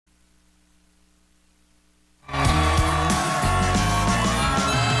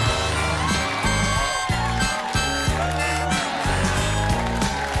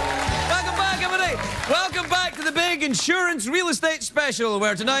Parents Real Estate Special,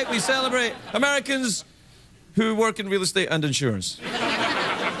 where tonight we celebrate Americans who work in real estate and insurance.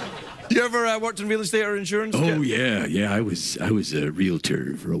 You ever worked in real estate or insurance? Oh, yeah. I was a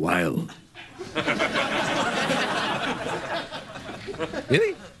realtor for a while.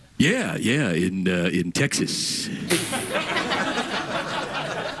 Really? Yeah, in Texas.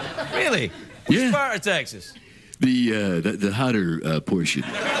 Really? Yeah. Which part of Texas? The hotter portion.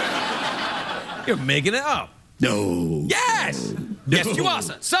 You're making it up. No. Yes! No. Yes, you are,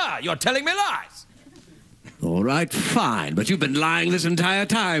 sir. Sir, you're telling me lies. All right, fine, but you've been lying this entire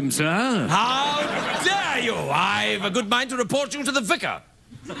time, sir. How dare you? I've a good mind to report you to the vicar.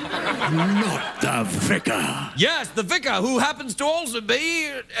 Not the vicar. Yes, the vicar, who happens to also be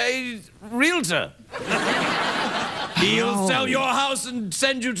a realtor. He'll sell your house and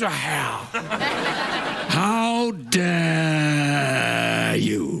send you to hell. How dare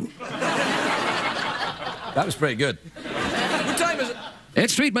you? That was pretty good. What time is it?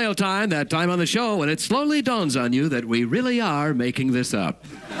 It's street mail time, that time on the show when it slowly dawns on you that we really are making this up.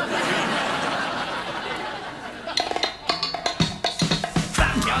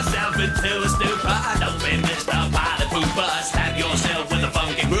 Slap yourself into a stupor. Don't be missed up by the pooper. Stab yourself with a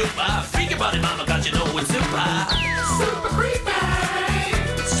funky grouper. Freak your body, mama, cause you know it's super. Super creepy.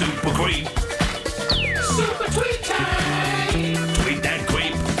 Super creep. Super tweety. Tweet that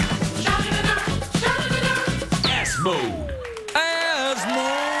creep. S-mode.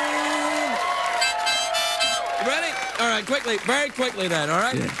 Ready? All right, quickly, very quickly then, all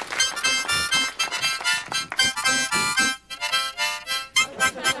right? Yeah.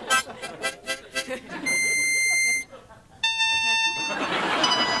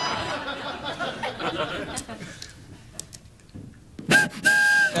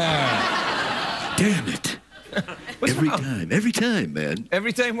 Damn it. Every time, man.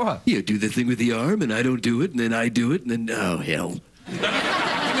 Every time what? You do the thing with the arm, and I don't do it, and then I do it, and then, oh, hell. You mean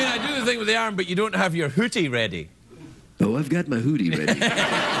I do the thing with the arm, but you don't have your hootie ready? Oh, I've got my hootie ready.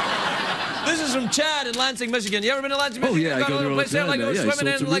 This is from Chad in Lansing, Michigan. You ever been to Lansing, Michigan? Oh, yeah, I go there all the time. Like Yeah, I swimming sold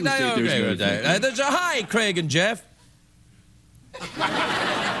in some like real that? estate Okay, there. there's a hi, Craig and Jeff.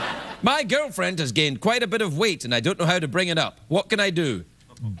 My girlfriend has gained quite a bit of weight, and I don't know how to bring it up. What can I do?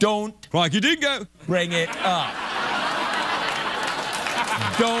 Don't, Crikey Dingo, bring it up.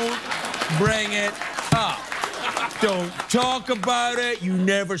 Don't bring it up. Don't talk about it. You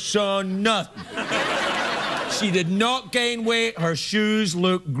never saw nothing. She did not gain weight. Her shoes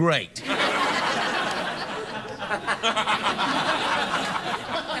look great.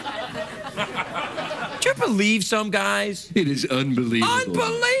 Do you believe some guys? It is unbelievable.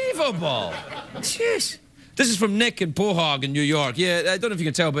 Unbelievable! Jeez. This is from Nick in Quahog in New York. Yeah, I don't know if you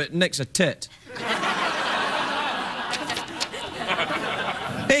can tell, but Nick's a tit.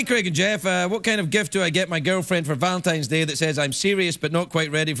 Hey, Craig and Jeff, what kind of gift do I get my girlfriend for Valentine's Day that says I'm serious but not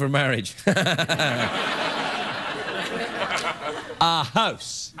quite ready for marriage? A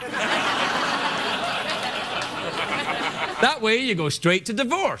house. That way you go straight to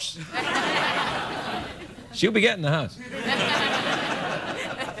divorce. She'll be getting the house.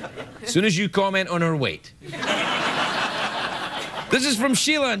 As soon as you comment on her weight. This is from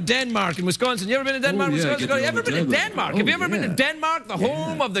Sheila in Denmark in Wisconsin. You ever been to Denmark, Wisconsin? You ever been to Denmark? Have you ever been to Denmark, the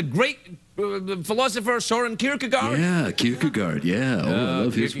home of the great philosopher Søren Kierkegaard? Yeah, Kierkegaard, yeah. Oh, I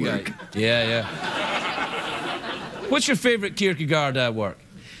love his work. Yeah. What's your favorite Kierkegaard work?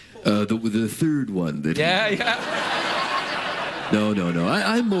 The third one. That Yeah. No.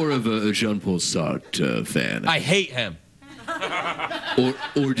 I'm more of a Jean-Paul Sartre fan. I hate him.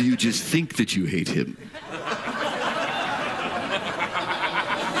 Or do you just think that you hate him?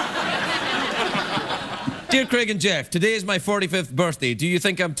 Dear Craig and Jeff, today is my 45th birthday. Do you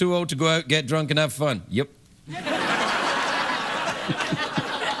think I'm too old to go out, get drunk, and have fun? Yep.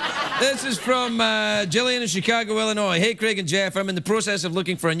 This is from Jillian in Chicago, Illinois. Hey, Craig and Jeff, I'm in the process of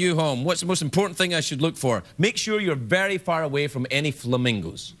looking for a new home. What's the most important thing I should look for? Make sure you're very far away from any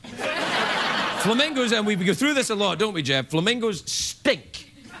flamingos. Flamingos, and we go through this a lot, don't we, Jeff? Flamingos stink.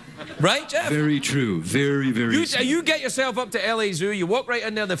 Right, Jeff? Very true. Very true. You get yourself up to LA Zoo, you walk right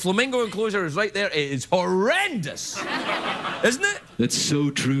in there, the flamingo enclosure is right there. It is horrendous. Isn't it? That's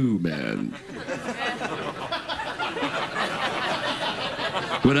so true, man.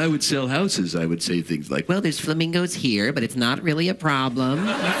 When I would sell houses, I would say things like, well, there's flamingos here, but it's not really a problem.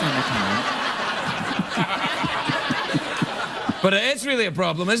 But it's really a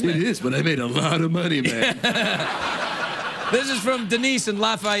problem, isn't it? It is, but I made a lot of money, man. This is from Denise in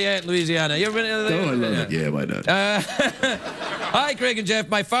Lafayette, Louisiana. You ever been to Oh, I love it. Yeah, why not? Hi, Craig and Jeff.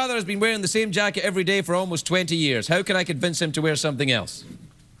 My father has been wearing the same jacket every day for almost 20 years. How can I convince him to wear something else?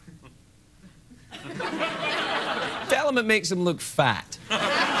 Tell him it makes him look fat.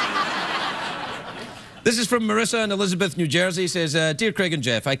 This is from Marissa in Elizabeth, New Jersey. Says, Dear Craig and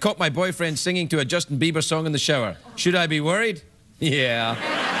Jeff, I caught my boyfriend singing to a Justin Bieber song in the shower. Should I be worried? Yeah.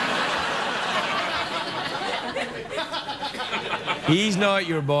 He's not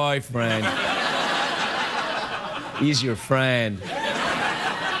your boyfriend. He's your friend.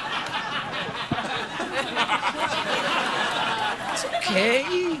 It's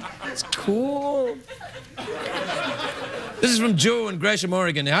okay. It's cool. This is from Joe in Gresham,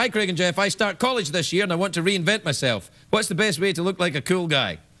 Oregon. Hi, Craig and Jeff. I start college this year and I want to reinvent myself. What's the best way to look like a cool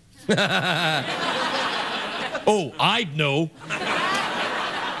guy? Oh, I'd know.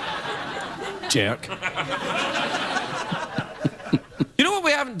 Jerk. You know what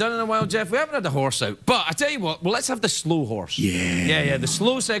we haven't done in a while, Jeff? We haven't had the horse out. But I tell you what, well, let's have the slow horse. Yeah, the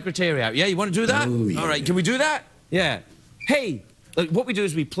slow secretary out. Yeah, you want to do that? Oh, yeah. All right, can we do that? Yeah. Hey, like, what we do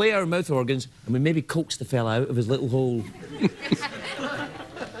is we play our mouth organs and we maybe coax the fella out of his little hole.